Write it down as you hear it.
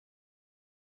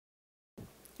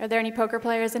Are there any poker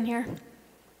players in here?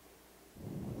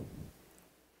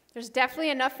 There's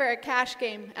definitely enough for a cash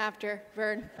game after,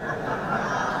 Vern.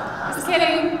 Just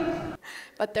kidding.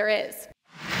 But there is.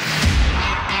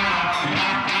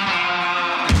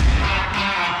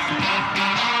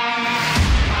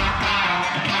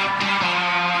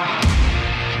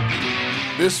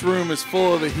 This room is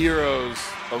full of the heroes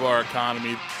of our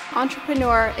economy.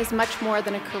 Entrepreneur is much more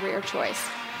than a career choice.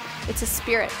 It's a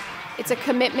spirit. It's a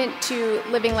commitment to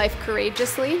living life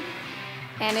courageously,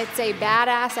 and it's a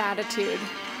badass attitude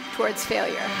towards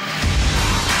failure.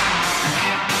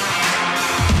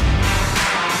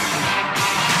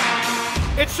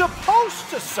 It's supposed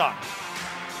to suck.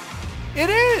 It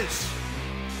is.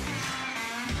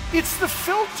 It's the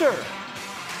filter.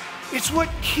 It's what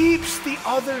keeps the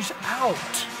others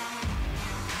out.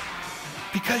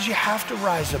 Because you have to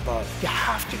rise above. You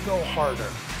have to go harder.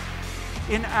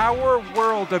 In our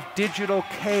world of digital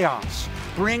chaos,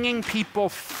 bringing people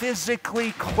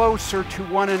physically closer to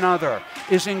one another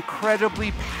is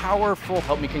incredibly powerful.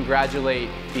 Help me congratulate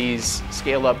these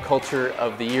ScaleUp Culture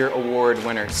of the Year Award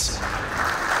winners.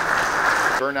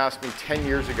 Vern asked me 10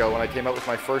 years ago when I came out with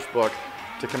my first book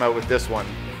to come out with this one.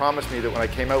 He promised me that when I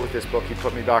came out with this book, he'd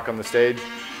put me back on the stage.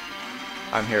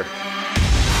 I'm here.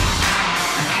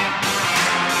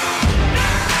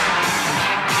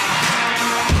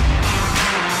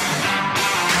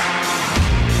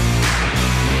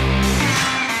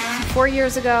 Four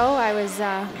years ago, I was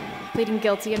pleading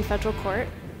guilty in federal court,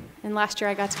 and last year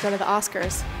I got to go to the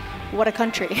Oscars. What a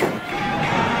country. Leaders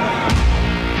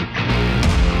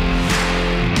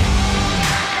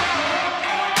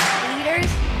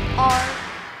are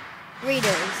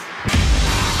readers.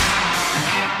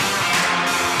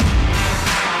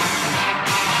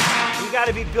 We got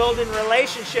to be building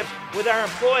relationships with our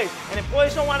employees, and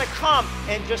employees don't want to come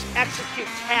and just execute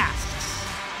tasks.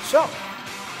 So,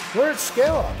 we're at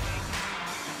ScaleUp.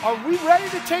 Are we ready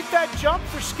to take that jump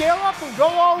for ScaleUp and go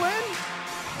all in?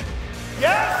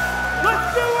 Yes?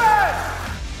 Let's do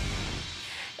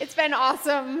it! It's been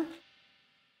awesome.